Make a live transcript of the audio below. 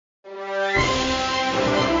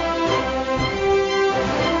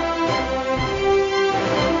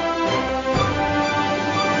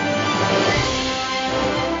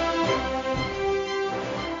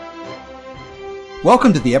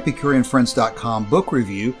Welcome to the EpicureanFriends.com book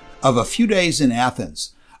review of A Few Days in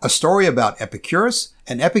Athens, a story about Epicurus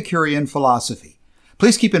and Epicurean philosophy.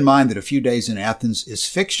 Please keep in mind that A Few Days in Athens is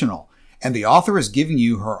fictional, and the author is giving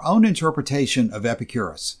you her own interpretation of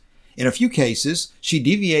Epicurus. In a few cases, she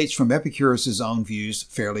deviates from Epicurus's own views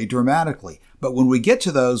fairly dramatically, but when we get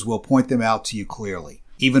to those, we'll point them out to you clearly.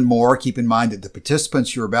 Even more, keep in mind that the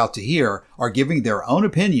participants you're about to hear are giving their own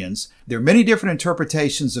opinions. There are many different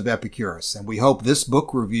interpretations of Epicurus, and we hope this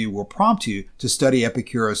book review will prompt you to study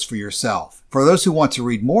Epicurus for yourself. For those who want to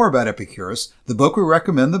read more about Epicurus, the book we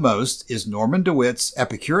recommend the most is Norman DeWitt's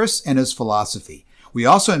Epicurus and His Philosophy. We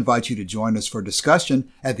also invite you to join us for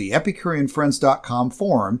discussion at the EpicureanFriends.com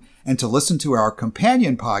forum and to listen to our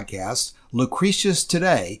companion podcast, Lucretius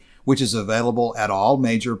Today, which is available at all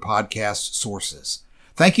major podcast sources.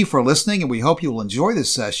 Thank you for listening, and we hope you will enjoy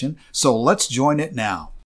this session, so let's join it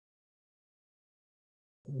now.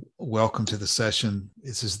 Welcome to the session.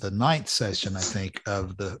 This is the 9th session, I think,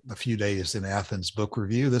 of the A Few Days in Athens book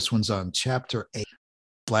review. This one's on Chapter 8.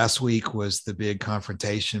 Last week was the big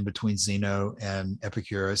confrontation between Zeno and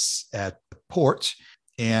Epicurus at the porch,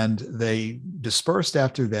 and they dispersed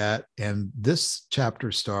after that, and this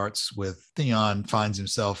chapter starts with Theon finds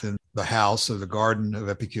himself in the house or the garden of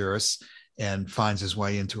Epicurus, and finds his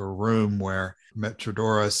way into a room where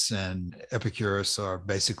Metrodorus and Epicurus are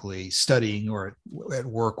basically studying or at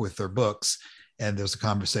work with their books. And there's a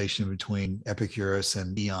conversation between Epicurus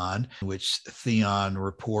and Theon, in which Theon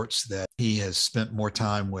reports that he has spent more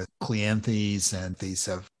time with Cleanthes, and these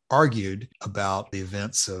have argued about the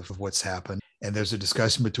events of what's happened. And there's a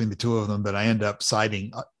discussion between the two of them that I end up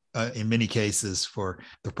citing in many cases for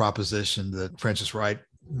the proposition that Frances Wright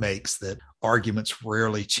makes, that arguments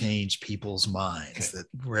rarely change people's minds, that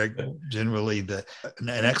generally an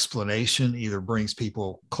explanation either brings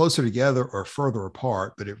people closer together or further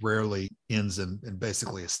apart, but it rarely ends in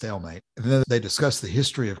basically a stalemate. And then they discuss the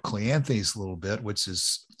history of Cleanthes a little bit, which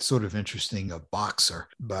is sort of interesting, a boxer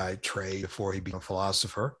by trade before he became a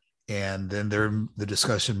philosopher. And then the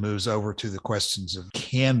discussion moves over to the questions of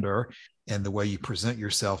candor and the way you present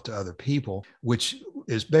yourself to other people, which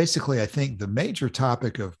is basically, I think, the major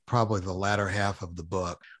topic of probably the latter half of the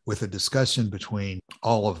book, with a discussion between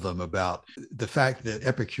all of them about the fact that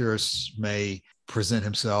Epicurus may present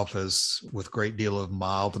himself as with a great deal of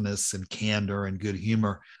mildness and candor and good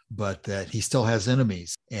humor, but that he still has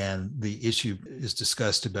enemies. And the issue is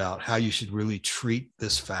discussed about how you should really treat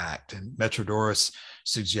this fact. And Metrodorus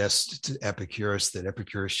suggests to Epicurus that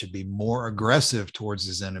Epicurus should be more aggressive towards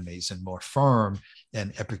his enemies and more firm.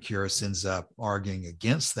 And Epicurus ends up arguing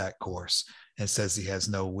against that course and says he has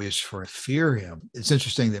no wish for fear him. It's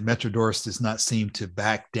interesting that Metrodorus does not seem to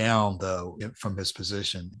back down, though, from his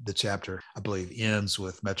position. The chapter, I believe, ends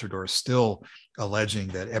with Metrodorus still alleging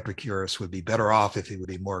that Epicurus would be better off if he would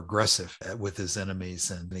be more aggressive with his enemies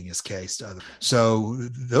and being his case to others. So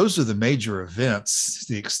those are the major events,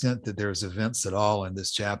 to the extent that there's events at all in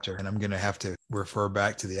this chapter. And I'm going to have to refer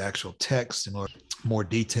back to the actual text in order to get more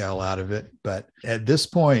detail out of it. But at this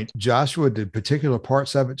point, Joshua, did particular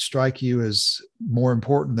parts of it strike you as more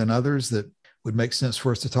important than others that would make sense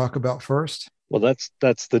for us to talk about first? Well,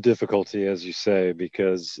 that's the difficulty, as you say,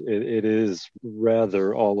 because it is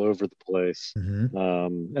rather all over the place.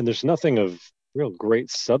 Mm-hmm. And there's nothing of real great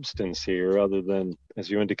substance here other than, as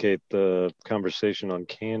you indicate, the conversation on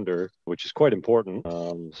candor, which is quite important.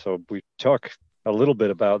 So we talk a little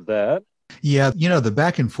bit about that. Yeah, the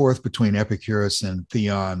back and forth between Epicurus and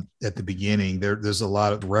Theon at the beginning, there's a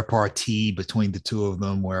lot of repartee between the two of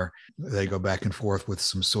them where they go back and forth with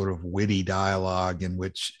some sort of witty dialogue in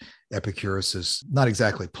which Epicurus is not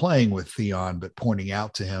exactly playing with Theon, but pointing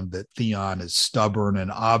out to him that Theon is stubborn and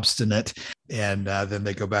obstinate. And then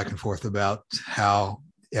they go back and forth about how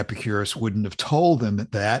Epicurus wouldn't have told him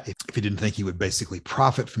that if he didn't think he would basically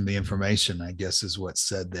profit from the information, I guess is what's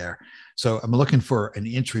said there. So I'm looking for an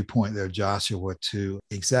entry point there, Joshua, to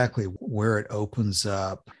exactly where it opens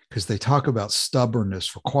up, because they talk about stubbornness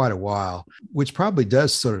for quite a while, which probably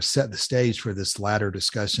does sort of set the stage for this latter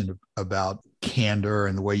discussion about candor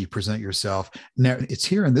and the way you present yourself. Now, it's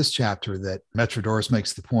here in this chapter that Metrodorus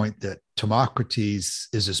makes the point that Timocrates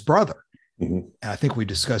is his brother. Mm-hmm. And I think we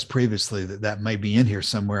discussed previously that may be in here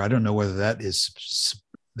somewhere. I don't know whether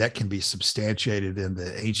that can be substantiated in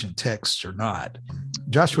the ancient texts or not.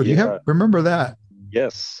 Joshua, do you remember that?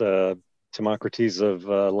 Yes, Timocrates of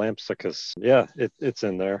Lampsacus. Yeah, it's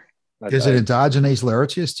in there. Is it in Diogenes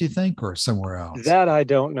Laertius, do you think, or somewhere else? That I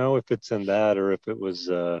don't know if it's in that or if it was,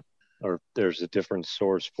 or there's a different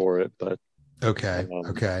source for it. But okay.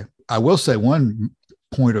 I will say one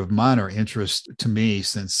point of minor interest to me,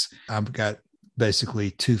 since I've got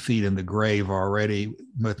basically 2 feet in the grave already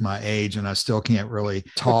with my age, and I still can't really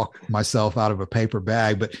talk myself out of a paper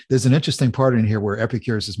bag. But there's an interesting part in here where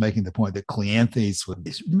Epicurus is making the point that Cleanthes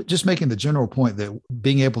was just making the general point that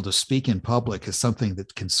being able to speak in public is something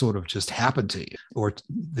that can sort of just happen to you, or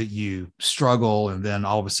that you struggle and then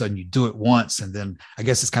all of a sudden you do it once. And then I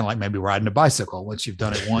guess it's kind of like maybe riding a bicycle. Once you've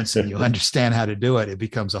done it once and you understand how to do it, it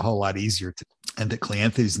becomes a whole lot easier to. And that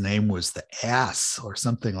Cleanthes' name was the ass or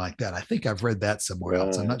something like that. I think I've read that somewhere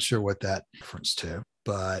else. I'm not sure what that reference to,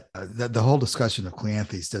 but the whole discussion of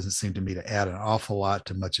Cleanthes doesn't seem to me to add an awful lot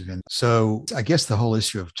to much of it. So I guess the whole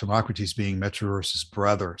issue of Timocrates being Metrodorus'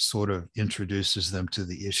 brother sort of introduces them to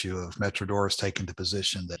the issue of Metrodorus taking the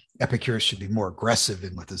position that Epicurus should be more aggressive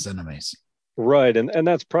with his enemies. Right. And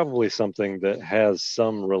that's probably something that has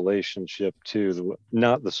some relationship to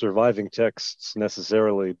not the surviving texts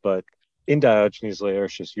necessarily, but in Diogenes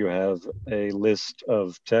Laertius, you have a list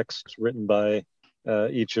of texts written by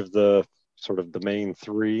each of the sort of the main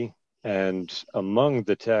three. And among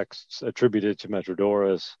the texts attributed to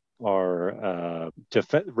Metrodorus are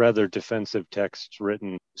rather defensive texts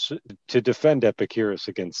written to defend Epicurus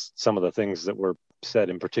against some of the things that were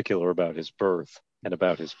said in particular about his birth and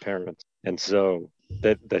about his parents. And so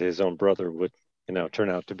that his own brother would,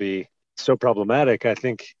 turn out to be so problematic, I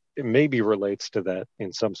think it maybe relates to that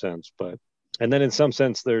in some sense. But and then in some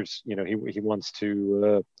sense there's, he wants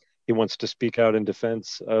to speak out in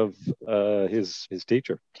defense of his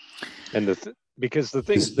teacher. And because the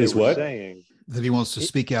things they were saying that he wants to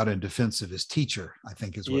speak out in defense of his teacher, I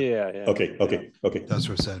think is what. Yeah. Okay. That's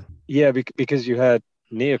what I said. Yeah, because you had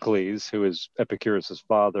Neocles, who is Epicurus's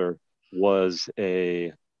father, was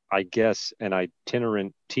I guess an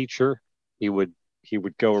itinerant teacher. He would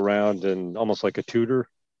go around and almost like a tutor,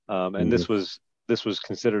 and this was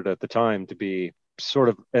considered at the time to be sort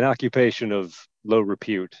of an occupation of low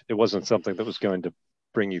repute. It wasn't something that was going to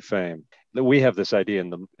bring you fame. We have this idea in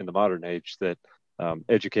the modern age that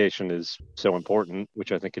education is so important,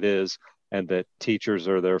 which I think it is, and that teachers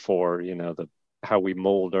are therefore, how we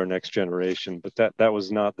mold our next generation. But that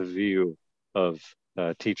was not the view of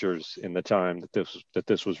teachers in the time that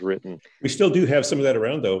this was written. We still do have some of that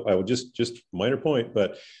around, though. I would just minor point,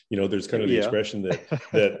 but there's kind of the expression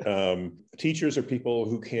that teachers are people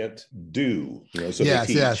who can't do, so they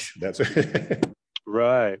teach. Yes. That's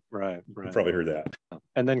right. You probably heard that.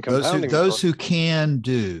 And then those who can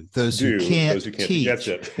do, those who can't teach, that's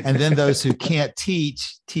it. And then those who can't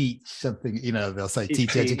teach something. They'll say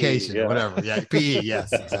teach education or whatever. Yeah, PE.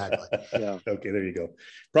 Yes, exactly. Yeah. Okay, there you go.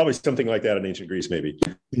 Probably something like that in ancient Greece, maybe.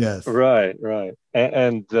 Yes. Right.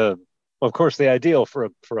 And of course, the ideal for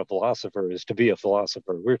a philosopher is to be a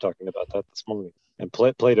philosopher. We were talking about that this morning, and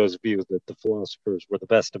Plato's view that the philosophers were the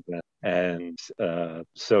best of men, and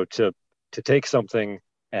so to take something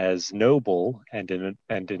as noble and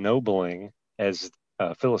ennobling as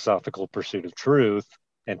a philosophical pursuit of truth,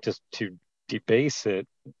 and to debase it,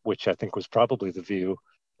 which I think was probably the view,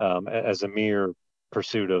 as a mere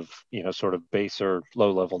pursuit of sort of baser,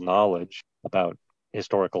 low-level knowledge about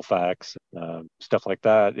historical facts, stuff like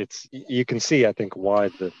that. You can see, I think, why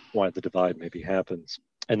the divide maybe happens.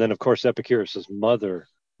 And then, of course, Epicurus's mother,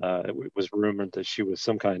 it was rumored that she was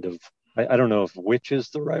some kind of, I don't know if witch is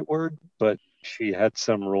the right word, but she had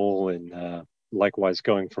some role in likewise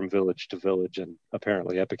going from village to village. And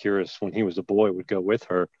apparently Epicurus, when he was a boy, would go with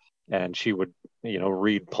her, and she would,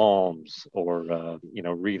 read palms or,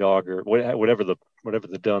 read augur, whatever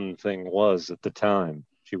the done thing was at the time.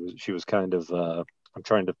 She was kind of, I'm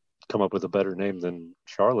trying to come up with a better name than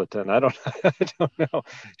charlatan. I don't know.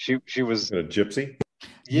 She was a gypsy.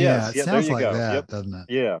 Yes, it sounds like that, doesn't it?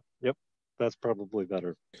 Yeah. Yep. That's probably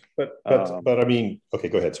better. But I mean, okay,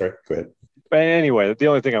 go ahead. Sorry, go ahead. But anyway, the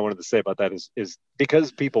only thing I wanted to say about that is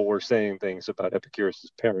because people were saying things about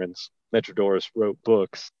Epicurus's parents, Metrodorus wrote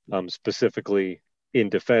books specifically in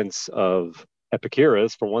defense of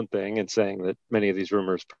Epicurus, for one thing, and saying that many of these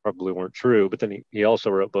rumors probably weren't true. But then he also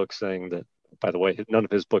wrote books saying that, by the way, none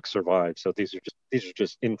of his books survived. So these are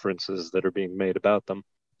just inferences that are being made about them.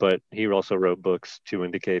 But he also wrote books to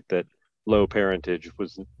indicate that low parentage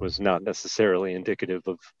was not necessarily indicative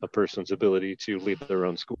of a person's ability to lead their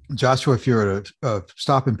own school. Joshua, if you're at a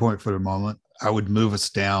stopping point for the moment, I would move us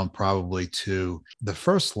down probably to the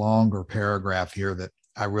first longer paragraph here that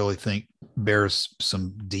I really think bears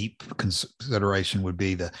some deep consideration would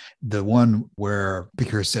be the one where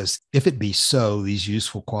Epicurus says, if it be so, these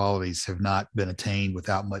useful qualities have not been attained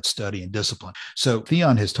without much study and discipline. So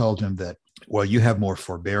Theon has told him that well, you have more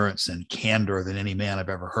forbearance and candor than any man I've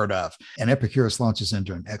ever heard of. And Epicurus launches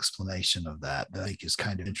into an explanation of that I think is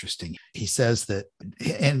kind of interesting. He says that,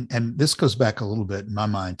 and this goes back a little bit in my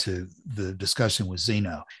mind to the discussion with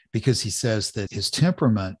Zeno, because he says that his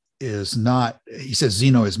temperament is not, he says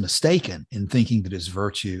Zeno is mistaken in thinking that his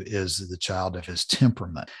virtue is the child of his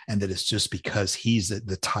temperament, and that it's just because he's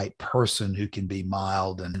the type person who can be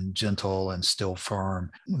mild and gentle and still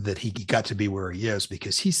firm that he got to be where he is,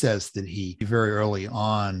 because he says that he very early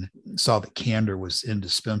on saw that candor was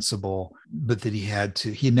indispensable, but that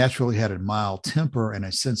he naturally had a mild temper and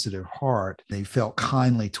a sensitive heart. And he felt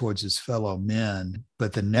kindly towards his fellow men.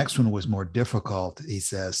 But the next one was more difficult, he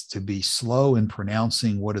says, to be slow in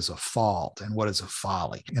pronouncing what is a fault and what is a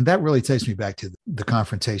folly. And that really takes me back to the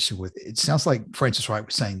confrontation with, it sounds like Frances Wright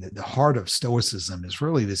was saying that the heart of Stoicism is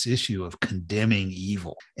really this issue of condemning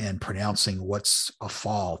evil and pronouncing what's a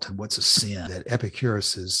fault and what's a sin, that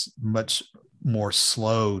Epicurus is much more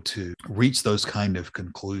slow to reach those kind of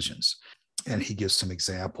conclusions. And he gives some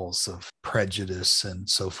examples of prejudice and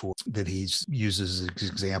so forth that he uses as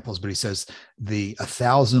examples. But he says,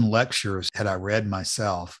 1,000 lectures had I read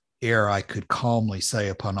myself, ere I could calmly say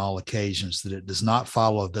upon all occasions that it does not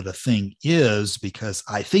follow that a thing is because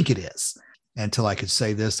I think it is. Until I could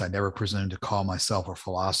say this, I never presumed to call myself a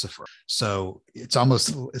philosopher. So it's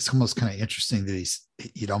almost kind of interesting that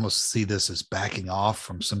you'd almost see this as backing off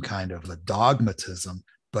from some kind of a dogmatism.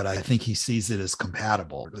 But I think he sees it as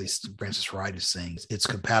compatible, at least Frances Wright is saying it's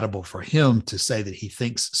compatible for him to say that he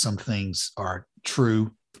thinks some things are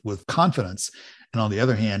true with confidence. And on the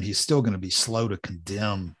other hand, he's still going to be slow to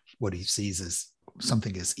condemn what he sees as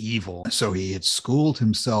something as evil. So he had schooled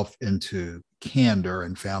himself into candor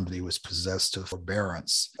and found that he was possessed of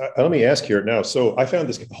forbearance. Let me ask here now. So I found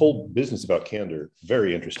this whole business about candor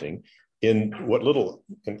very interesting. In what little,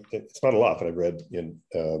 and it's not a lot that I've read in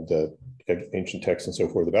the ancient texts and so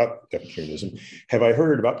forth about Epicureanism, have I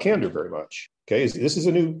heard about candor very much. Okay, this is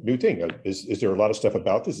a new thing. Is there a lot of stuff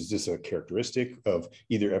about this? Is this a characteristic of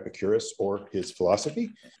either Epicurus or his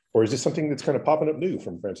philosophy? Or is this something that's kind of popping up new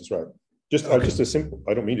from Frances Wright? Just a simple,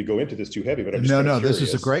 I don't mean to go into this too heavy, but I'm just No, this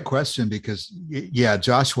is a great question because, yeah,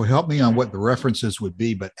 Josh will help me on what the references would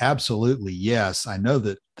be, but absolutely, yes. I know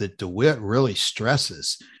that DeWitt really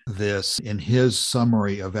stresses this in his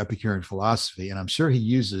summary of Epicurean philosophy, and I'm sure he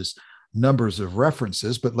uses numbers of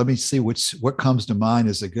references, but let me see what comes to mind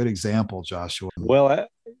as a good example, Joshua. Well,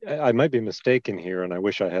 I might be mistaken here, and I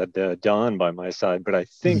wish I had Don by my side, but I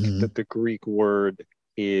think that the Greek word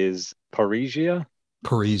is parrhesia.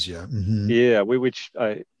 Parrhesia. Yeah, which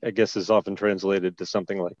I guess is often translated to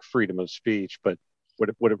something like freedom of speech, but what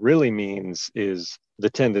it really means is the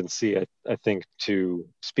tendency, I think, to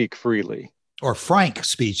speak freely. Or frank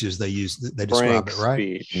speech, as they describe it,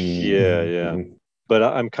 right? Speech. Yeah. But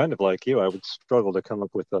I'm kind of like you. I would struggle to come up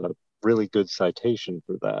with a really good citation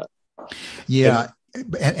for that. Yeah.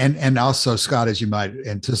 And also, Scott, as you might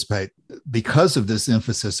anticipate, because of this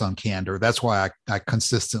emphasis on candor, that's why I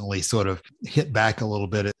consistently sort of hit back a little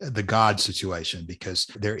bit at the God situation, because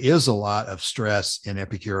there is a lot of stress in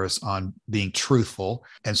Epicurus on being truthful.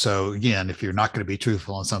 And so, again, if you're not going to be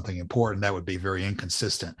truthful on something important, that would be very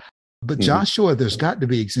inconsistent. But Joshua, there's got to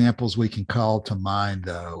be examples we can call to mind,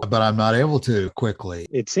 though, but I'm not able to quickly.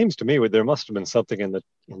 It seems to me there must have been something in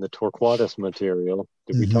the Torquatus material.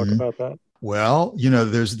 Did we talk about that? Well,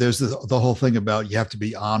 there's the whole thing about you have to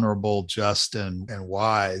be honorable, just, and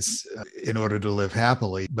wise in order to live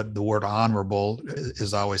happily. But the word honorable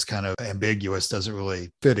is always kind of ambiguous, doesn't really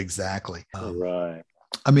fit exactly. Right.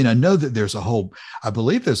 I mean, I know that I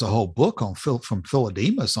believe there's a whole book from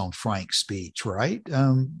Philodemus on frank speech, right,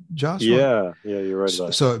 Joshua? Yeah, you're right about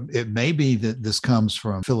that. So it may be that this comes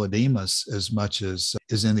from Philodemus as much as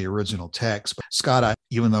is in the original text. But Scott,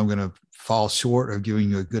 even though I'm going to fall short of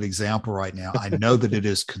giving you a good example right now, I know that it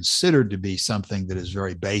is considered to be something that is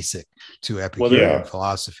very basic to Epicurean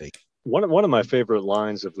philosophy. One of my favorite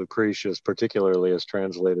lines of Lucretius, particularly as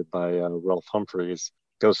translated by Ralph Humphreys,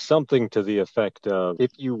 goes something to the effect of,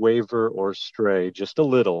 if you waver or stray just a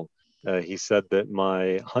little, he said that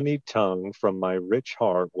my honeyed tongue from my rich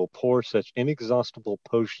heart will pour such inexhaustible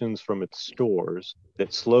potions from its stores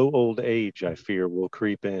that slow old age, I fear, will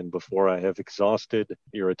creep in before I have exhausted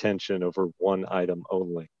your attention over one item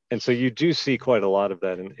only. And so you do see quite a lot of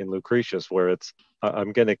that in Lucretius, where it's,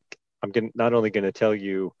 I'm not only going to tell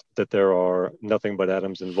you that there are nothing but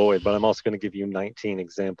atoms and void, but I'm also going to give you 19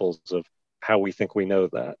 examples of how we think we know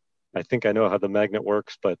that. I think I know how the magnet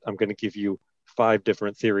works, but I'm going to give you 5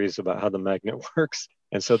 different theories about how the magnet works.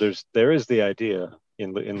 And so there is the idea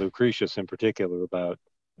in Lucretius in particular about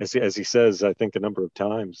as he says, I think a number of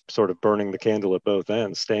times, sort of burning the candle at both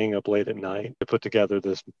ends, staying up late at night to put together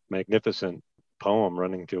this magnificent poem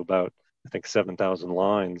running to about, I think, 7,000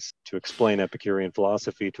 lines to explain Epicurean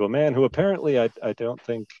philosophy to a man who apparently I don't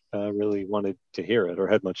think really wanted to hear it or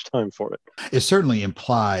had much time for it. It's certainly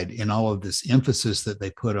implied in all of this emphasis that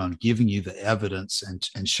they put on giving you the evidence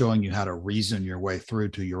and showing you how to reason your way through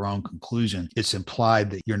to your own conclusion. It's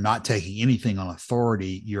implied that you're not taking anything on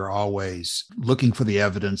authority. You're always looking for the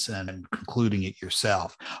evidence and concluding it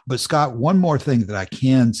yourself. But Scott, one more thing that I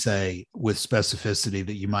can say with specificity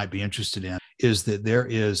that you might be interested in is that there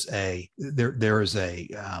is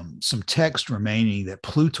some text remaining that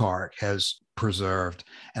Plutarch has preserved,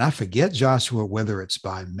 and I forget, Joshua, whether it's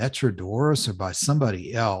by Metrodorus or by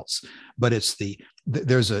somebody else, but it's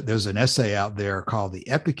there's an essay out there called The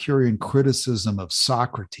Epicurean Criticism of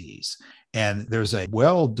Socrates, and there's a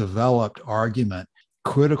well-developed argument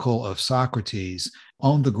critical of Socrates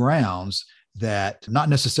on the grounds that not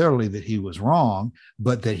necessarily that he was wrong,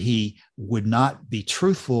 but that he would not be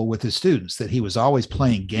truthful with his students, that he was always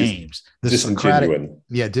playing games. Disingenuous.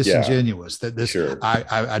 Disingenuous. That this, sure.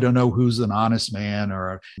 I don't know who's an honest man,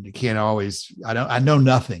 or you can't always, I know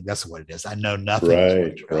nothing. That's what it is. I know nothing.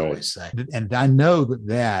 Right. Always say. And I know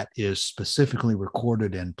that is specifically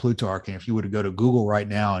recorded in Plutarch. And if you were to go to Google right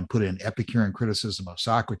now and put in Epicurean Criticism of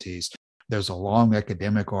Socrates, there's a long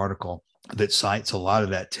academic article that cites a lot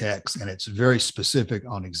of that text, and it's very specific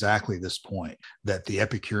on exactly this point, that the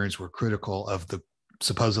Epicureans were critical of the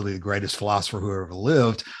supposedly the greatest philosopher who ever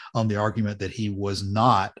lived, on the argument that he was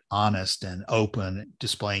not honest and open,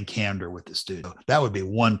 displaying candor with the student. That would be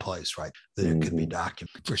one place, right, that it could be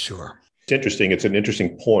documented for sure. It's interesting. It's an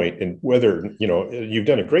interesting point, and whether, you've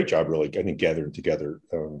done a great job, really, I think, gathering together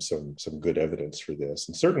some good evidence for this.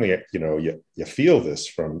 And certainly, you feel this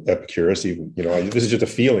from Epicurus, even, this is just a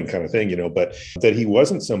feeling kind of thing, but that he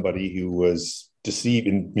wasn't somebody who was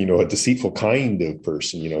deceiving, a deceitful kind of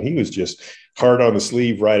person. He was just hard on the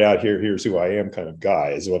sleeve, right out here, here's who I am kind of guy,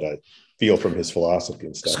 is what I feel from his philosophy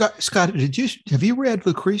and stuff. Scott, have you read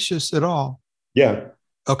Lucretius at all? Yeah.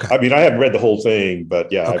 Okay. I mean, I haven't read the whole thing,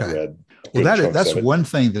 but yeah, okay. I've read. Well, that's one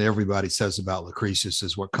thing that everybody says about Lucretius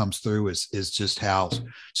is what comes through is just how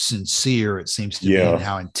sincere it seems to be, and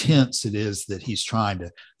how intense it is that he's trying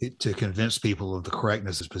to convince people of the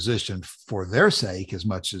correctness of his position for their sake as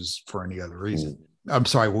much as for any other reason. I'm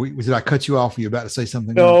sorry, did I cut you off? Were you about to say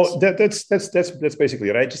something? No, else? That's basically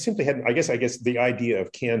it. I just simply hadn't. I guess the idea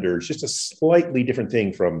of candor is just a slightly different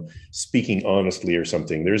thing from speaking honestly or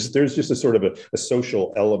something. There's just a sort of a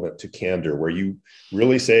social element to candor where you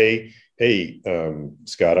really say, hey,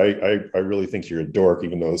 Scott, I really think you're a dork,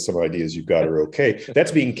 even though some ideas you've got are okay.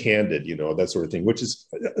 That's being candid, that sort of thing, which is,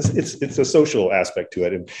 it's a social aspect to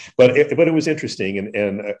it. But it was interesting.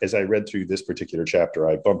 And as I read through this particular chapter,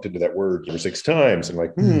 I bumped into that word 6 times. And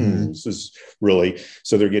like, this is really,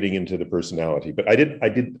 so they're getting into the personality. But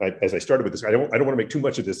as I started with this, I don't want to make too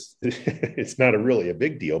much of this. It's not really a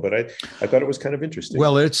big deal, but I thought it was kind of interesting.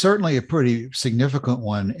 Well, it's certainly a pretty significant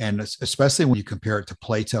one. And especially when you compare it to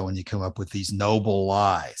Plato and you come up with these noble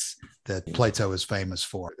lies that Plato is famous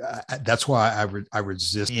for. That's why I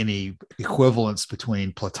resist any equivalence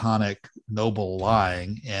between Platonic noble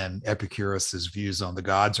lying and Epicurus's views on the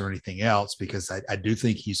gods or anything else, because I do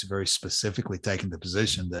think he's very specifically taken the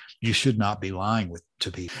position that you should not be lying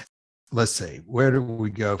to people. Let's see, where do we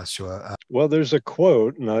go, Joshua? Well, there's a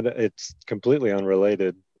quote, it's completely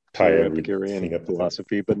unrelated to Epicurean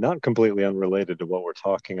philosophy, but not completely unrelated to what we're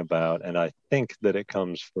talking about. And I think that it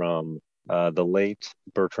comes from the late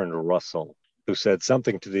Bertrand Russell, who said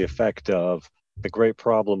something to the effect of, the great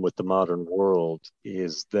problem with the modern world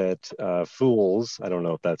is that fools, I don't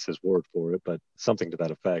know if that's his word for it, but something to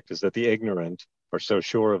that effect, is that the ignorant are so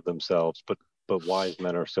sure of themselves, but wise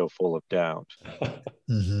men are so full of doubt.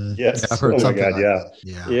 Mm-hmm. Yes. I've heard something like that.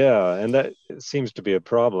 Yeah. And that seems to be a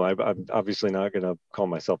problem. I'm obviously not going to call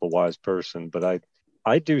myself a wise person, but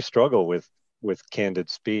I do struggle with candid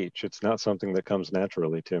speech. It's not something that comes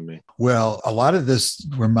naturally to me. Well, a lot of this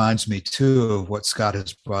reminds me too of what Scott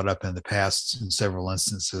has brought up in the past in several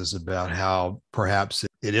instances about how perhaps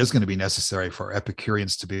it is going to be necessary for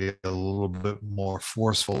Epicureans to be a little bit more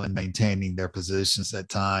forceful in maintaining their positions at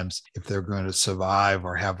times if they're going to survive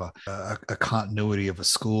or have a continuity of a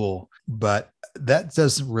school. But that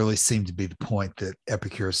doesn't really seem to be the point that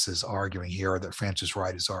Epicurus is arguing here, or that Frances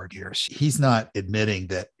Wright is arguing here. He's not admitting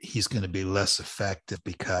that he's going to be less effective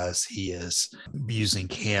because he is using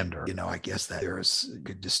candor. I guess that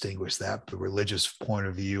could distinguish that, the religious point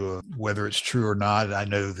of view of whether it's true or not. I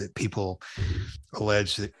know that people allege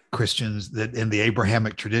image that Christians, that in the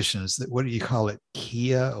Abrahamic traditions, that what do you call it,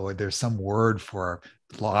 kia, or there's some word for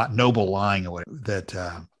noble lying, or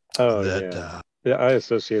whatever, yeah, I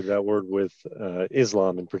associate that word with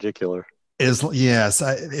Islam in particular. Yes,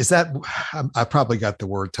 is that I probably got the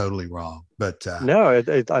word totally wrong, but no, I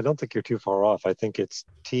don't think you're too far off. I think it's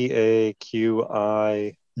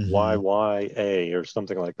TAQIYYA or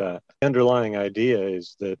something like that. The underlying idea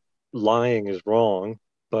is that lying is wrong,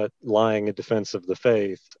 but lying in defense of the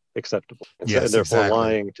faith acceptable. Yes,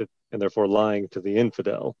 exactly. Therefore lying to the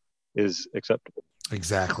infidel is acceptable.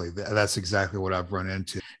 Exactly. That's exactly what I've run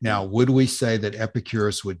into. Now, would we say that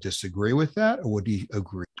Epicurus would disagree with that, or would he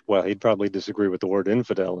agree? Well, he'd probably disagree with the word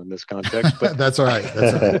infidel in this context, but that's right.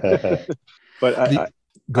 That's right. But I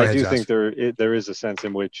do Josh. think there is a sense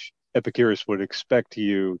in which Epicurus would expect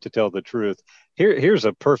you to tell the truth. Here's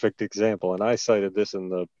a perfect example, and I cited this in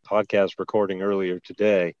the podcast recording earlier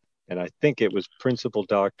today, and I think it was Principal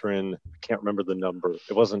Doctrine. I can't remember the number.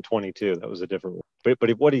 It wasn't 22. That was a different one.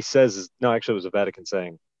 But what he says is, no, actually, it was a Vatican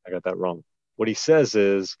saying. I got that wrong. What he says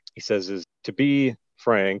is, to be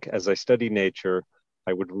frank, as I study nature,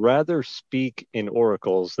 I would rather speak in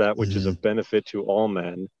oracles that which is of benefit to all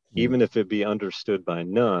men, even if it be understood by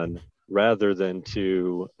none, rather than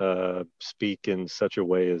to speak in such a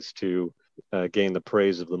way as to gain the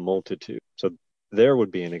praise of the multitude. So there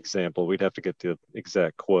would be an example. We'd have to get the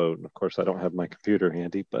exact quote. And of course, I don't have my computer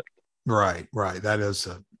handy, but right.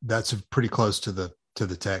 That's pretty close to the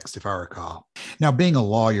text, if I recall. Now, being a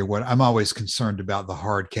lawyer, what I'm always concerned about the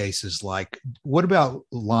hard cases, like what about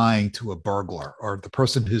lying to a burglar, or the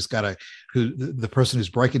person who's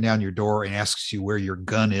breaking down your door and asks you where your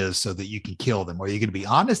gun is so that you can kill them? Are you going to be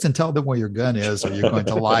honest and tell them where your gun is, or you're going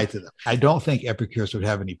to lie to them? I don't think Epicurus would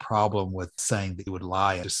have any problem with saying that he would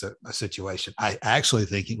lie in a situation. I actually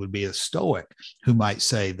think it would be a Stoic who might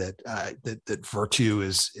say that that virtue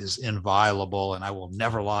is inviolable, and I will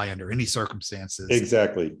never lie under any circumstances.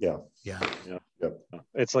 Exactly. Yeah. Yep.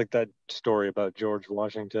 It's like that story about George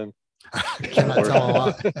Washington. I cannot tell a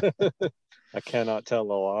lie. I cannot tell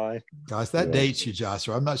a lie. Guys, that dates you,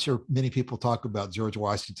 Joshua. I'm not sure many people talk about George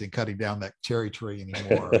Washington cutting down that cherry tree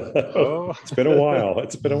anymore. It's been a while.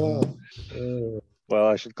 Well,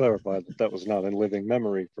 I should clarify that was not in living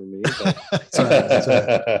memory for me. But...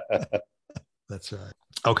 That's right.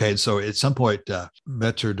 Okay, so at some point,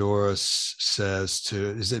 Metrodorus says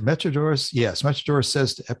is it Metrodorus? Yes, Metrodorus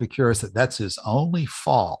says to Epicurus that that's his only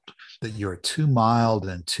fault, that you're too mild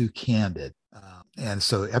and too candid. And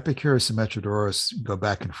so Epicurus and Metrodorus go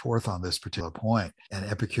back and forth on this particular point. And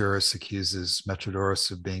Epicurus accuses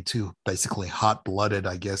Metrodorus of being too basically hot-blooded,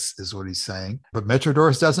 I guess is what he's saying. But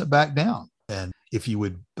Metrodorus doesn't back down. And if you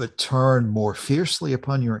would but turn more fiercely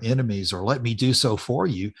upon your enemies, or let me do so for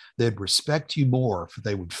you, they'd respect you more, for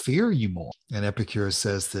they would fear you more. And Epicurus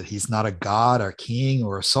says that he's not a god, a king,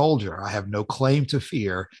 or a soldier. I have no claim to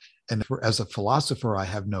fear. And as a philosopher, I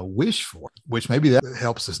have no wish for it, which maybe that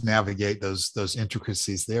helps us navigate those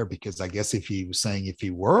intricacies there, because I guess if he was saying if he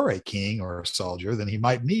were a king or a soldier, then he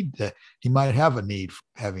might have a need for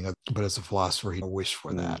having but as a philosopher, he had a wish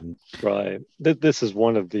for that. Right. This is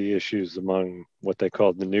one of the issues among what they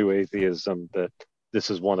call the new atheism, that this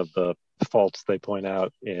is one of the faults they point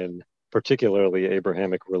out in particularly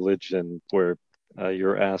Abrahamic religion, where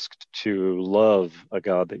you're asked to love a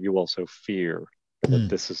God that you also fear. That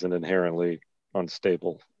this is an inherently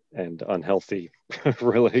unstable and unhealthy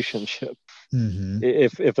relationship,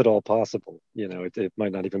 if at all possible. It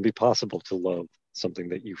might not even be possible to love something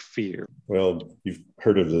that you fear. Well, you've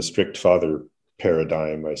heard of the strict father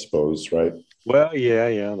paradigm, I suppose, right? Well,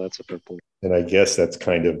 yeah, that's a good point. And I guess that's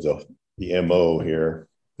kind of the MO here,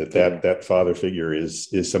 that father figure is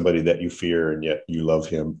somebody that you fear and yet you love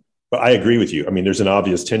him. But I agree with you. I mean, there's an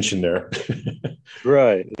obvious tension there.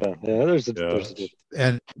 Right. Yeah. There's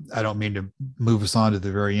And I don't mean to move us on to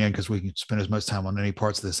the very end, because we can spend as much time on any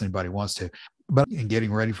parts of this anybody wants to. But in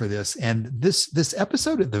getting ready for this, and this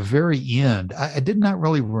episode at the very end, I did not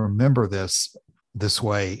really remember this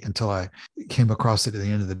way until I came across it at the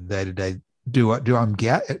end of the day today. Do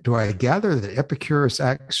I gather that Epicurus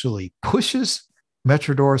actually pushes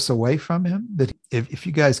Metrodorus away from him? That if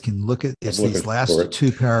you guys can look at these last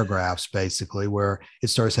two paragraphs, basically, where it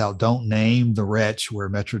starts out, don't name the wretch, where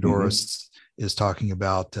Metrodorus is talking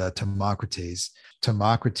about Timocrates.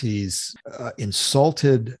 Timocrates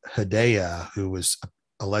insulted Hedea, who was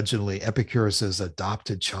allegedly Epicurus's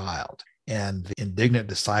adopted child. And the indignant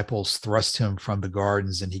disciples thrust him from the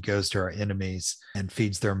gardens, and he goes to our enemies and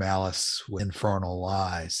feeds their malice with infernal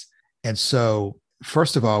lies. And so,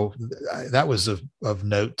 first of all, that was of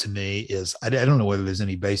note to me, is I don't know whether there's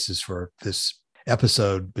any basis for this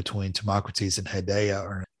episode between Timocrates and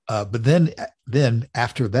Hedea. But then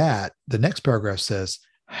after that, the next paragraph says,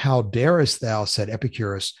 "How darest thou," said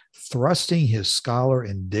Epicurus, "thrusting his scholar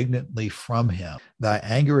indignantly from him? Thy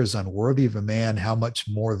anger is unworthy of a man. How much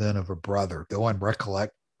more then of a brother? Go and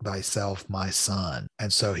recollect thyself, my son."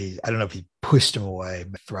 And so I don't know if he pushed him away,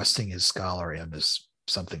 but thrusting his scholar in is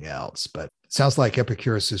something else. But it sounds like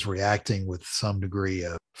Epicurus is reacting with some degree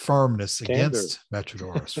of firmness against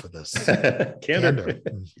Metrodorus for this. Candor.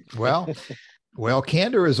 Well,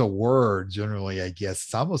 candor is a word generally, I guess.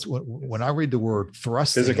 It's almost when I read the word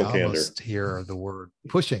thrusting, Physical I almost hear the word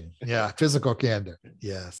pushing. Yeah, physical candor.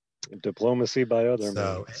 Yes. Diplomacy by other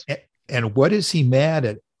means. And what is he mad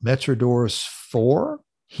at Metrodorus for?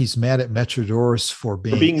 He's mad at Metrodorus for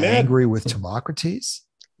being angry with Timocrates.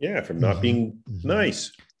 Yeah, for not being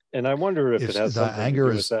nice. And I wonder if it has something to do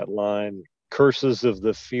with that line, curses of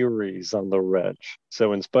the Furies on the wretch.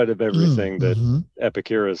 So in spite of everything that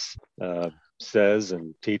Epicurus says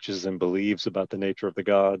and teaches and believes about the nature of the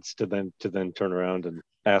gods, to then turn around and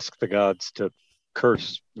ask the gods to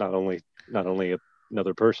curse not only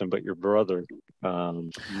another person but your brother,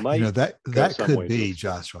 that could be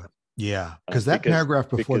Joshua. Yeah, because that paragraph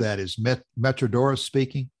before that is Metrodorus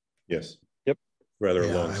speaking. Yes. Yep. Rather a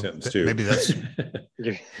long sentence too. Maybe that's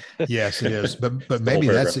yes, it is. But maybe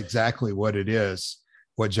that's exactly what it is.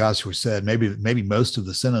 What Joshua said, maybe most of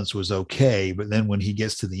the sentence was okay, but then when he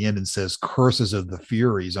gets to the end and says curses of the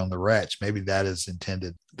Furies on the wretch, maybe that is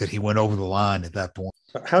intended that he went over the line at that point.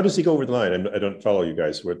 How does he go over the line? I don't follow you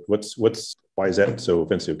guys. Why is that so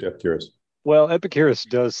offensive to Epicurus? Well, Epicurus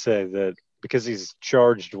does say that because he's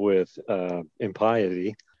charged with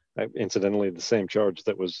impiety, incidentally the same charge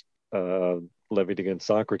that was levied against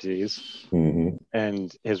Socrates,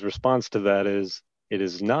 and his response to that is, it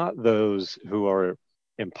is not those who are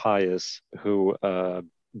impious who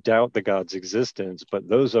doubt the god's existence, but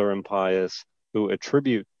those are impious who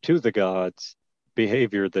attribute to the gods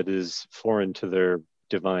behavior that is foreign to their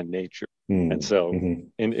divine nature. And so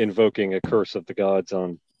invoking a curse of the gods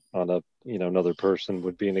on another person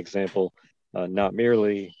would be an example, not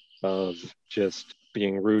merely of just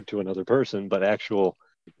being rude to another person, but actual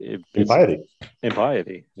impiety.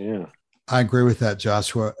 Yeah. I agree with that,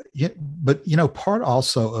 Joshua. Yeah, but part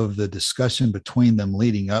also of the discussion between them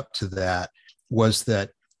leading up to that was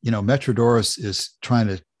that Metrodorus is trying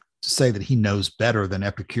to say that he knows better than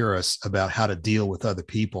Epicurus about how to deal with other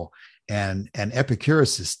people, and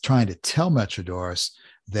Epicurus is trying to tell Metrodorus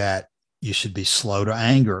that you should be slow to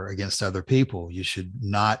anger against other people. You should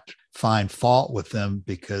not find fault with them,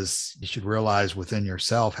 because you should realize within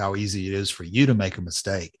yourself how easy it is for you to make a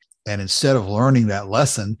mistake. And instead of learning that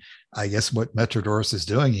lesson, I guess what Metrodorus is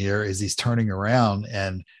doing here is he's turning around,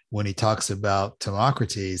 and when he talks about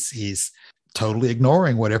Timocrates, he's totally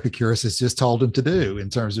ignoring what Epicurus has just told him to do in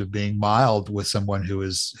terms of being mild with someone who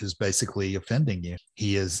is basically offending you.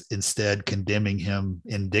 He is instead condemning him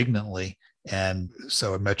indignantly. And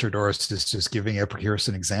so Metrodorus is just giving Epicurus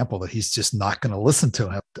an example that he's just not going to listen to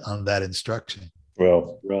him on that instruction.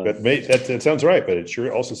 Well, that sounds right, but it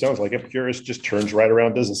sure also sounds like Epicurus just turns right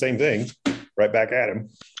around, does the same thing, right back at him.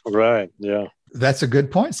 Right, yeah. That's a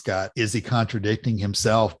good point, Scott. Is he contradicting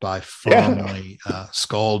himself by firmly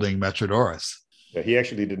scolding Metrodorus? Yeah, he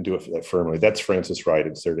actually didn't do it that firmly. That's Frances Wright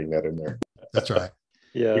inserting that in there. That's right.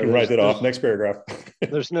 Yeah, we can write that off. Next paragraph.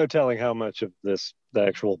 There's no telling how much of the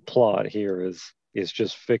actual plot here is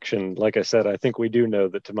just fiction. Like I said, I think we do know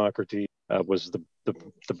that Timocrates was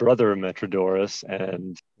the brother of Metrodorus,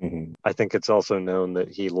 and I think it's also known that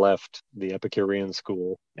he left the Epicurean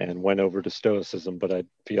school and went over to Stoicism. But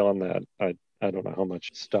beyond that, I don't know how much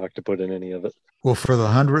stock to put in any of it. Well, for the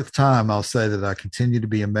 100th time, I'll say that I continue to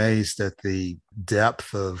be amazed at the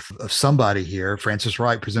depth of somebody here, Frances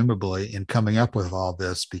Wright, presumably, in coming up with all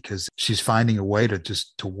this, because she's finding a way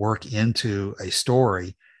to work into a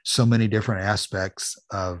story so many different aspects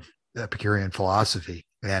of Epicurean philosophy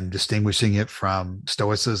and distinguishing it from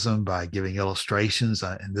Stoicism by giving illustrations.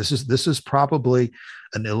 And this is probably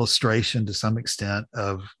an illustration to some extent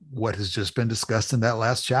of what has just been discussed in that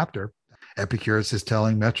last chapter. Epicurus is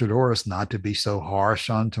telling Metrodorus not to be so harsh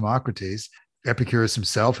on Timocrates. Epicurus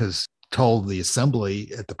himself has told the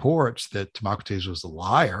assembly at the porch that Timocrates was a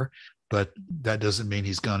liar, but that doesn't mean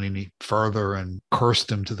he's gone any further and cursed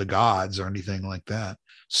him to the gods or anything like that.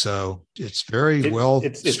 So it's very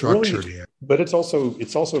structured here. But it's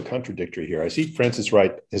also contradictory here. I see Frances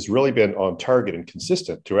Wright has really been on target and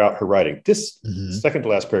consistent throughout her writing. This second to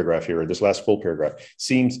last paragraph here, or this last full paragraph,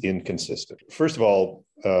 seems inconsistent. First of all,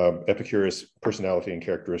 Epicurus' personality and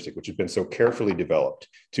characteristic, which have been so carefully developed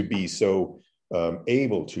to be so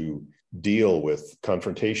able to deal with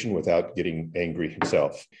confrontation without getting angry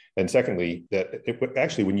himself. And secondly,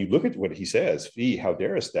 actually, when you look at what he says, fee, how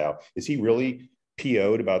darest thou, is he really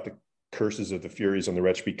PO'd about the curses of the Furies on the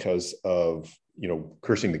wretch because of,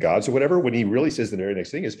 cursing the gods or whatever? When he really says the very next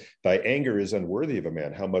thing is, thy anger is unworthy of a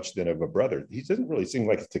man, how much then of a brother? He doesn't really seem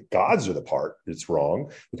like the gods are the part that's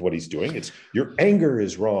wrong with what he's doing. It's your anger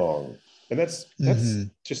is wrong. And that's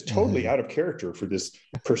just totally out of character for this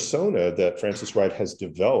persona that Frances Wright has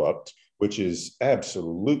developed, which is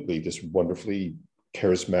absolutely this wonderfully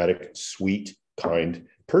charismatic, sweet, kind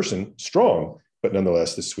person, strong, but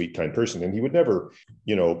nonetheless this sweet, kind person. And he would never,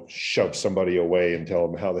 shove somebody away and tell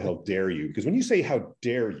them, how the hell dare you? Because when you say, how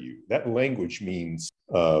dare you, that language means,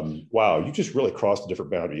 wow, you just really crossed a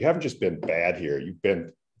different boundary. You haven't just been bad here. You've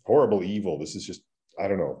been horrible, evil. This is just, I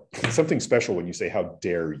don't know, something special when you say, how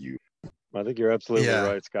dare you? I think you're absolutely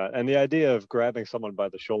right, Scott. And the idea of grabbing someone by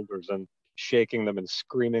the shoulders and shaking them and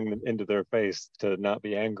screaming them into their face to not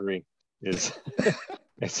be angry is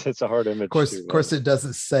it's a hard image. Of course, it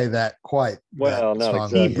doesn't say that quite. Well, not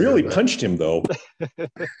exactly. He really punched him, though.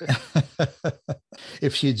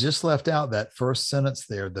 If she had just left out that first sentence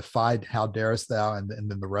there, the fight, how darest thou, and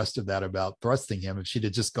then the rest of that about thrusting him, if she'd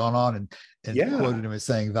have just gone on and quoted him as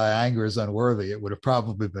saying, thy anger is unworthy, it would have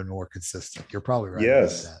probably been more consistent. You're probably right.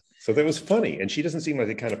 Yes. About that. So that was funny. And she doesn't seem like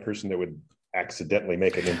the kind of person that would accidentally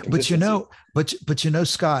make an inconsistency. But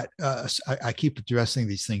Scott, I keep addressing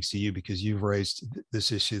these things to you because you've raised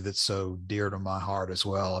this issue that's so dear to my heart as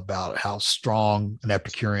well, about how strong an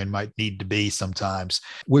Epicurean might need to be sometimes.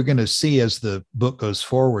 We're going to see as the book goes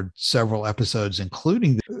forward several episodes,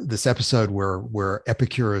 including this episode where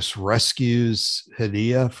Epicurus rescues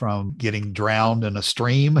Hedea from getting drowned in a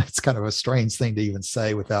stream. It's kind of a strange thing to even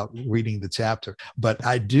say without reading the chapter, but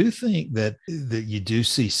I do think that you do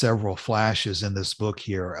see several flashes in this book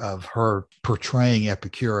here of her portraying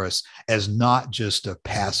Epicurus as not just a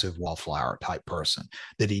passive wallflower type person,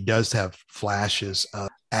 that he does have flashes of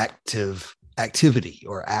activity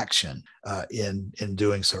or action in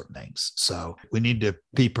doing certain things. So we need to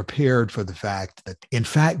be prepared for the fact that, in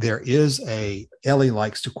fact, there is Ellie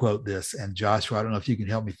likes to quote this, and Joshua, I don't know if you can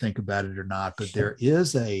help me think about it or not, but there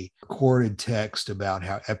is a recorded text about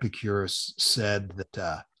how Epicurus said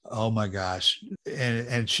that, oh my gosh.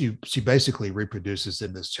 And she basically reproduces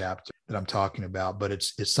in this chapter that I'm talking about, but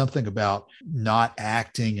it's something about not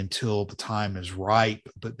acting until the time is ripe.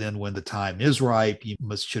 But then when the time is ripe, you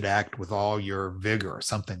should act with all your vigor or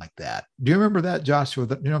something like that. Do you remember that, Joshua?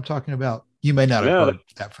 You know what I'm talking about? You may not have heard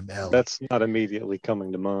that from Ellie. That's not immediately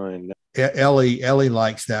coming to mind. Ellie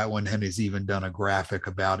likes that one and has even done a graphic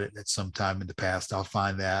about it at some time in the past. I'll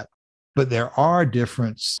find that. But there are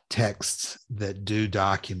different texts that do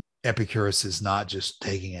document Epicurus is not just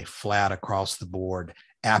taking a flat across the board,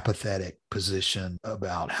 apathetic position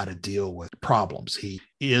about how to deal with problems. He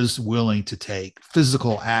is willing to take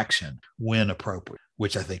physical action when appropriate,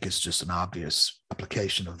 which I think is just an obvious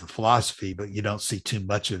application of the philosophy, but you don't see too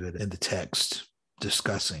much of it in the text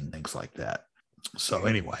discussing things like that. So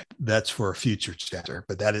anyway, that's for a future chapter,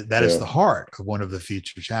 but that is the heart of one of the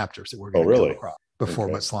future chapters that we're going to come across before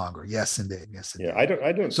much longer. Yes, indeed. Yes, indeed. Yeah,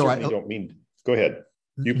 I don't mean. Go ahead.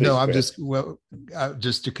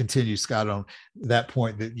 Just to continue, Scott, on that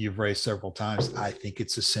point that you've raised several times. I think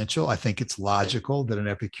it's essential. I think it's logical that an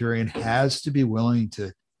Epicurean has to be willing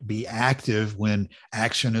to be active when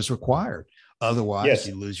action is required. Otherwise,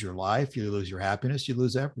 you lose your life, you lose your happiness, you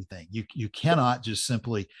lose everything. You cannot just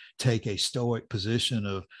simply take a stoic position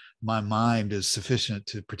of my mind is sufficient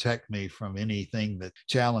to protect me from anything that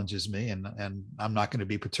challenges me, and I'm not going to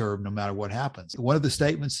be perturbed no matter what happens. One of the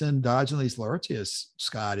statements in Diogenes Laertius,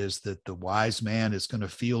 Scott, is that the wise man is going to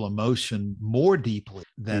feel emotion more deeply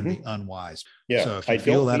than the unwise. Yeah, so if you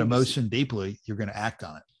feel that emotion deeply, you're going to act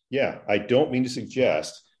on it. Yeah, I don't mean to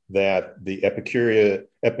suggest that the Epicurus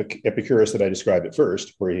that I described at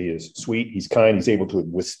first, where he is sweet, he's kind, he's able to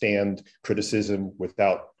withstand criticism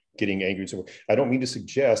without getting angry. So I don't mean to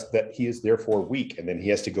suggest that he is therefore weak and then he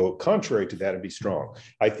has to go contrary to that and be strong.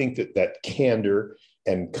 I think that candor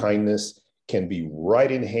and kindness can be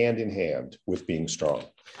right in hand with being strong.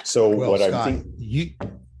 So Scott, I'm thinking,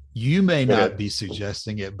 you may not be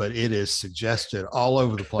suggesting it, but it is suggested all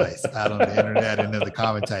over the place out on the internet and in the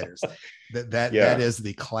commentators. That is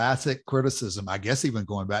the classic criticism, I guess, even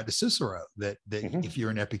going back to Cicero, that if you're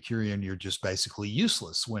an Epicurean, you're just basically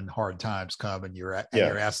useless when hard times come and you're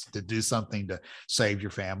asked to do something to save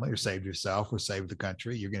your family or save yourself or save the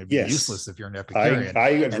country. You're going to be useless if you're an Epicurean. I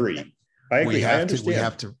agree. I agree. I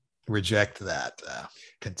understand. reject that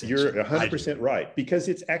contenction. You're 100% right, because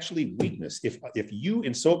it's actually weakness. If you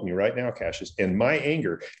insult me right now, Cassius, and my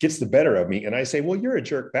anger gets the better of me, and I say, well, you're a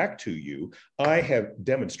jerk back to you, I have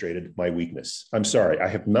demonstrated my weakness. I'm sorry, I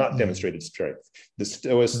have not demonstrated strength. The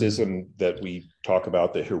stoicism that we talk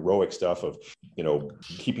about, the heroic stuff of,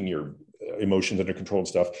 keeping your emotions under control and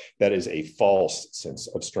stuff, that is a false sense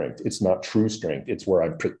of strength. It's not true strength. It's where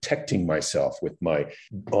I'm protecting myself with my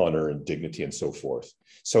honor and dignity and so forth.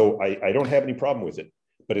 So I don't have any problem with it.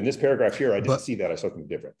 But in this paragraph here, I didn't see that. I saw something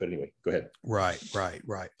different. But anyway, go ahead. Right.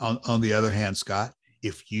 On the other hand, Scott,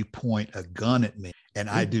 if you point a gun at me and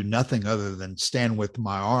I do nothing other than stand with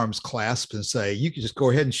my arms clasped and say, you can just go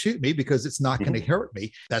ahead and shoot me because it's not going to hurt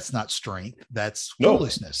me. That's not strength. That's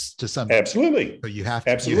foolishness to some extent. Absolutely. So you have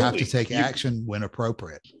to take action when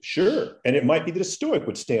appropriate. Sure. And it might be that a Stoic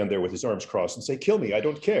would stand there with his arms crossed and say, kill me, I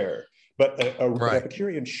don't care. But an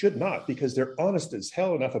Epicurean should not, because they're honest as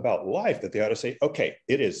hell enough about life that they ought to say, okay,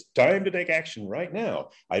 it is time to take action right now.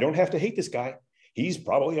 I don't have to hate this guy. He's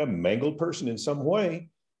probably a mangled person in some way,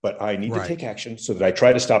 but I need to take action so that I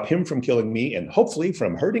try to stop him from killing me and hopefully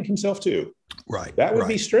from hurting himself too. Right. That would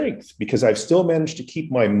be strength, because I've still managed to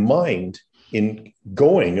keep my mind in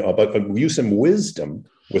going, about use some wisdom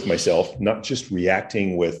with myself, not just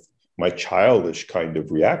reacting with my childish kind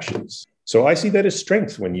of reactions. So I see that as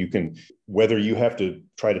strength, when you can, whether you have to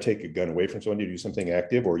try to take a gun away from someone to do something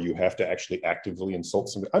active, or you have to actually actively insult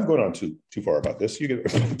somebody. I'm going on too far about this. You get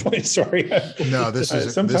the point. Sorry. No,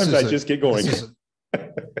 sometimes I just get going.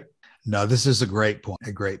 No, this is a great point.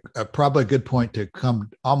 Probably a good point to come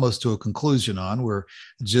almost to a conclusion on. We're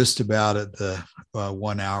just about at the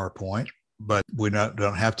 1 hour point, but we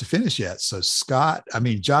don't have to finish yet. So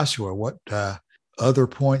Joshua, what other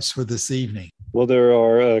points for this evening? Well, there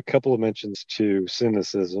are a couple of mentions to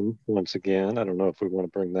cynicism. Once again, I don't know if we want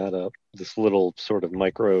to bring that up. This little sort of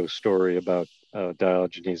micro story about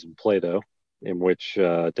Diogenes and Plato, in which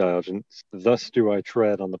Diogenes, thus do I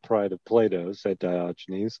tread on the pride of Plato, said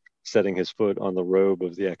Diogenes, setting his foot on the robe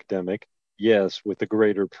of the academic. Yes, with the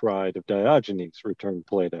greater pride of Diogenes, returned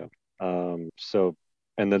Plato. And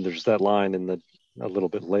then there's that line a little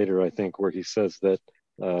bit later, I think, where he says that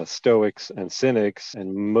Stoics and Cynics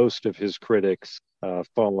and most of his critics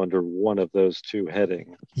fall under one of those two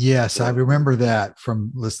headings. Yes, I remember that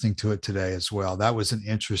from listening to it today as well. It was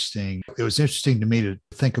interesting to me to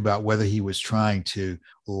think about whether he was trying to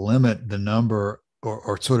limit the number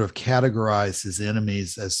or sort of categorize his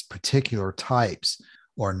enemies as particular types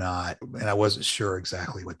or not. And I wasn't sure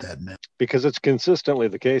exactly what that meant. Because it's consistently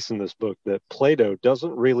the case in this book that Plato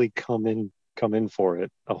doesn't really come in for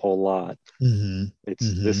it a whole lot.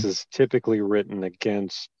 This is typically written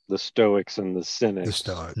against the Stoics and the Cynics.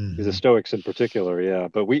 The Stoics in particular, yeah.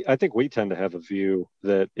 But I think we tend to have a view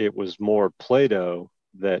that it was more Plato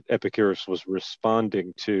that Epicurus was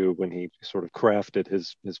responding to when he sort of crafted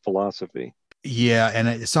his philosophy. Yeah, and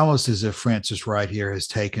it's almost as if Frances Wright here has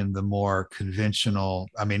taken the more conventional.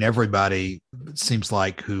 Everybody seems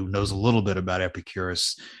like who knows a little bit about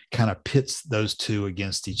Epicurus kind of pits those two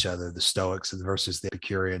against each other, the Stoics versus the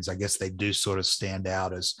Epicureans. I guess they do sort of stand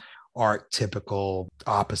out as archetypical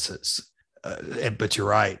opposites. But you're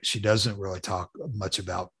right, she doesn't really talk much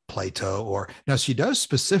about Plato, she does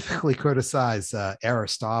specifically criticize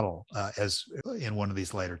Aristotle as in one of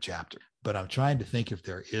these later chapters. But I'm trying to think if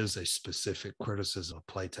there is a specific criticism of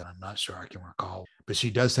Plato. I'm not sure I can recall. But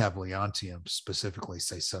she does have Leontium specifically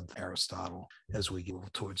say something Aristotle as we get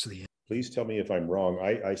towards the end. Please tell me if I'm wrong.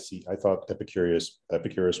 I thought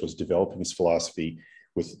Epicurus was developing his philosophy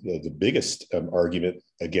with the biggest argument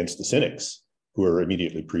against the Cynics, who were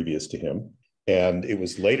immediately previous to him. And it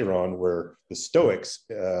was later on where the Stoics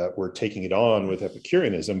were taking it on with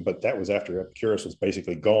Epicureanism, but that was after Epicurus was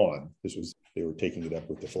basically gone. They were taking it up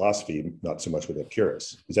with the philosophy, not so much with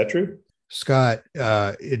Epicurus. Is that true? Scott,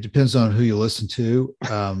 it depends on who you listen to.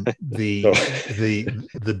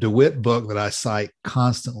 The DeWitt book that I cite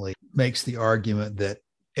constantly makes the argument that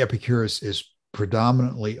Epicurus is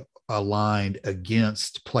predominantly aligned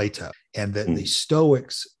against Plato, and that the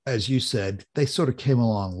Stoics, as you said, they sort of came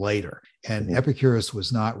along later. And Epicurus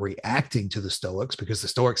was not reacting to the Stoics because the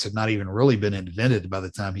Stoics had not even really been invented by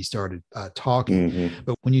the time he started talking.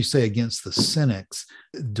 But when you say against the Cynics,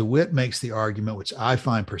 DeWitt makes the argument, which I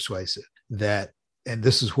find persuasive, that, and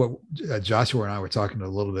this is what Joshua and I were talking a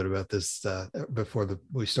little bit about this before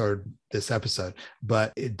we started this episode,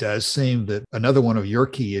 but it does seem that another one of your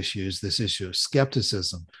key issues, this issue of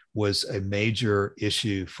skepticism, was a major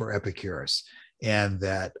issue for Epicurus. And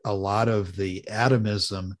that a lot of the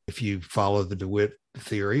atomism, if you follow the DeWitt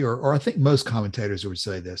theory, or I think most commentators would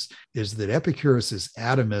say this, is that Epicurus's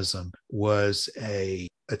atomism was a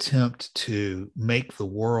attempt to make the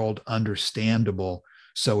world understandable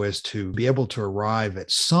so as to be able to arrive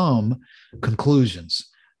at some conclusions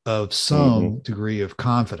of some degree of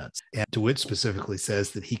confidence. And DeWitt specifically says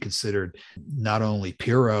that he considered not only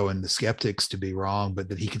Pyrrho and the skeptics to be wrong, but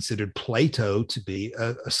that he considered Plato to be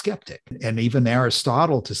a skeptic, and even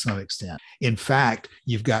Aristotle to some extent. In fact,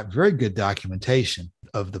 you've got very good documentation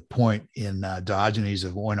of the point in Diogenes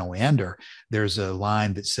of Oinoander. There's a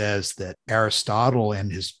line that says that Aristotle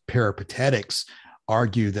and his Peripatetics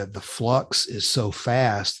argue that the flux is so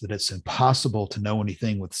fast that it's impossible to know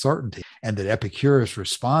anything with certainty, and that Epicurus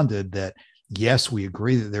responded that, yes, we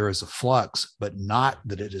agree that there is a flux, but not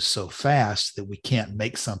that it is so fast that we can't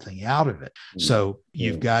make something out of it. So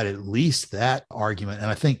you've got at least that argument, and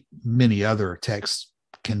I think many other texts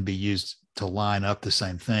can be used to line up the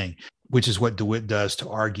same thing, which is what DeWitt does to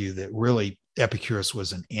argue that really Epicurus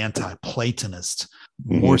was an anti-Platonist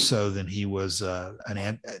more so than he was now,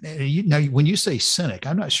 when you say cynic,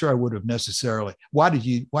 I'm not sure I would have necessarily. Why did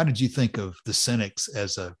you think of the cynics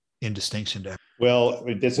as in distinction to? Well, I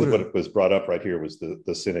mean, this is what was brought up right here was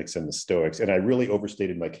the Cynics and the Stoics. And I really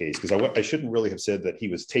overstated my case because I shouldn't really have said that he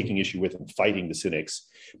was taking issue with and fighting the Cynics,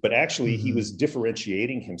 but actually he was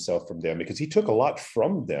differentiating himself from them because he took a lot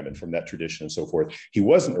from them and from that tradition and so forth. He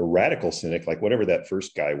wasn't a radical cynic like whatever that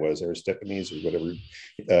first guy was, Aristophanes or whatever,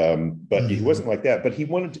 but he wasn't like that. But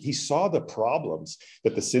he saw the problems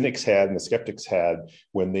that the Cynics had and the skeptics had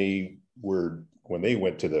when they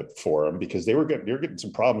went to the forum, because they were getting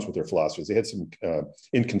some problems with their philosophies. They had some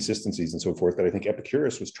inconsistencies and so forth that I think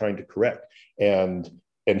Epicurus was trying to correct. And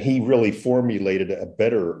he really formulated a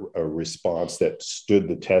better response that stood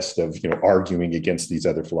the test of, arguing against these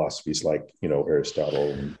other philosophies like, Aristotle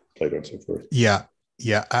and Plato and so forth. Yeah.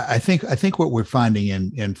 Yeah, I think what we're finding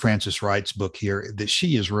in Frances Wright's book here, that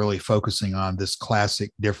she is really focusing on this classic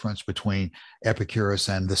difference between Epicurus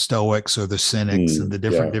and the Stoics or the Cynics and the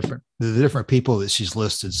different people that she's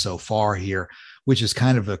listed so far here, which is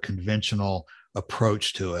kind of a conventional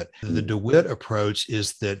approach to it. The DeWitt approach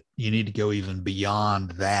is that you need to go even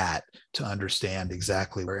beyond that to understand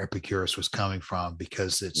exactly where Epicurus was coming from,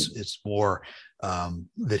 because it's more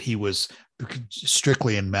that he was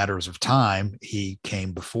strictly in matters of time. He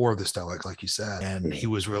came before the Stoic, like you said, and he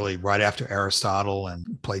was really right after Aristotle and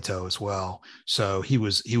Plato as well. So he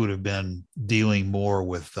would have been dealing more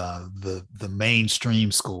with the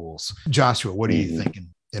mainstream schools. Joshua, what are you thinking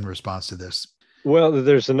in response to this? Well,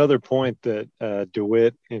 there's another point that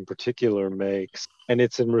DeWitt in particular makes, and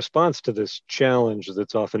it's in response to this challenge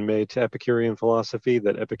that's often made to Epicurean philosophy,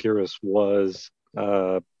 that Epicurus was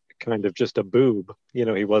kind of just a boob.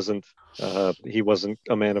 He wasn't a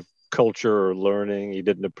man of culture or learning. He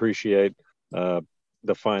didn't appreciate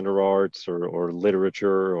the finer arts or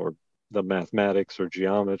literature or the mathematics or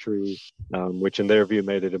geometry, which in their view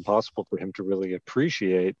made it impossible for him to really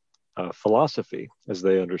appreciate philosophy as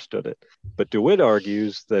they understood it. But DeWitt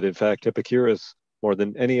argues that, in fact, Epicurus, more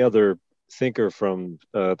than any other thinker from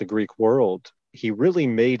the Greek world, he really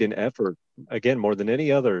made an effort, again, more than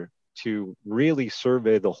any other, to really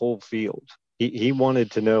survey the whole field. He wanted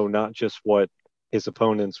to know not just what his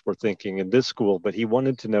opponents were thinking in this school, but he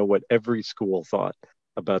wanted to know what every school thought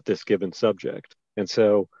about this given subject. And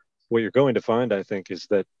so what you're going to find, I think, is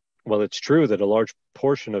that, while it's true that a large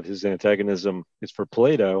portion of his antagonism is for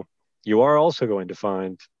Plato, you are also going to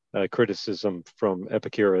find criticism from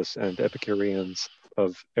Epicurus and Epicureans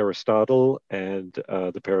of Aristotle and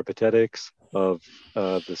the Peripatetics, of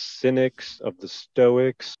the Cynics, of the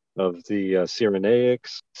Stoics, of the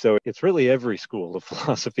Cyrenaics. So it's really every school of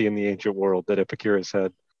philosophy in the ancient world that Epicurus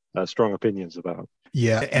had strong opinions about.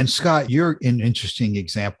 Yeah. And Scott, you're an interesting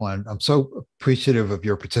example. And I'm so appreciative of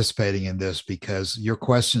your participating in this, because your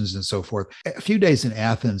questions and so forth. A Few Days in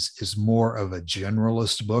Athens is more of a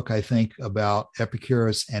generalist book, I think, about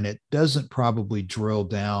Epicurus, and it doesn't probably drill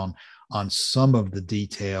down on some of the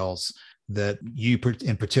details that you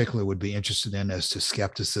in particular would be interested in as to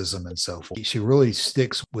skepticism and so forth. She really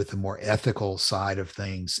sticks with the more ethical side of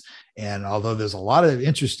things. And although there's a lot of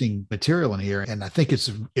interesting material in here, and I think it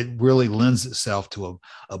really lends itself to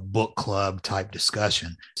a book club type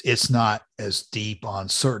discussion, it's not as deep on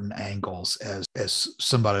certain angles as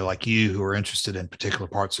somebody like you who are interested in particular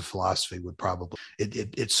parts of philosophy would probably.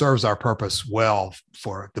 It serves our purpose well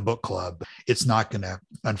for the book club, but it's not going to,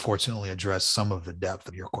 unfortunately, address some of the depth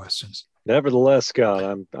of your questions. Nevertheless, Scott,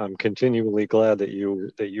 I'm continually glad that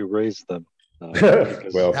you raised them.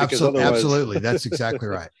 Absolutely, that's exactly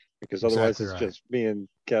right. Because otherwise it's just me and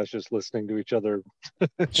Cassius listening to each other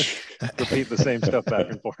repeat the same stuff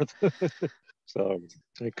back and forth. So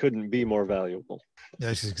it couldn't be more valuable.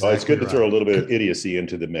 That's exactly Well, it's good to right. throw a little bit of idiocy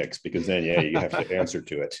into the mix, because then, yeah, you have to answer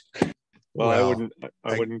to it. Well,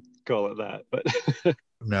 I wouldn't call it that, but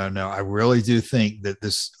No, I really do think that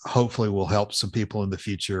this hopefully will help some people in the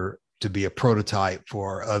future to be a prototype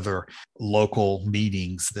for other local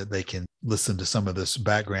meetings, that they can listen to some of this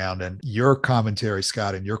background. And your commentary,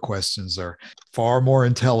 Scott, and your questions are far more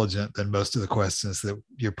intelligent than most of the questions that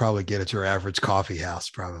you probably get at your average coffee house,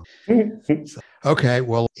 probably. So, okay,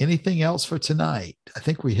 well, anything else for tonight? I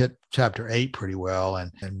think we hit chapter 8 pretty well,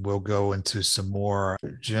 and we'll go into some more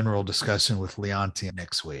general discussion with Leontian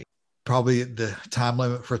next week. Probably the time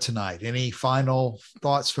limit for tonight. Any final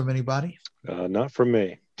thoughts from anybody? not from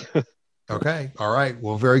me. Okay. All right.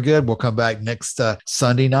 Well, very good. We'll come back next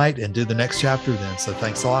Sunday night and do the next chapter then. So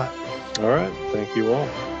thanks a lot. All right. Thank you all.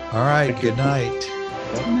 All right. Thank you. Good night.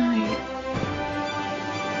 Good night.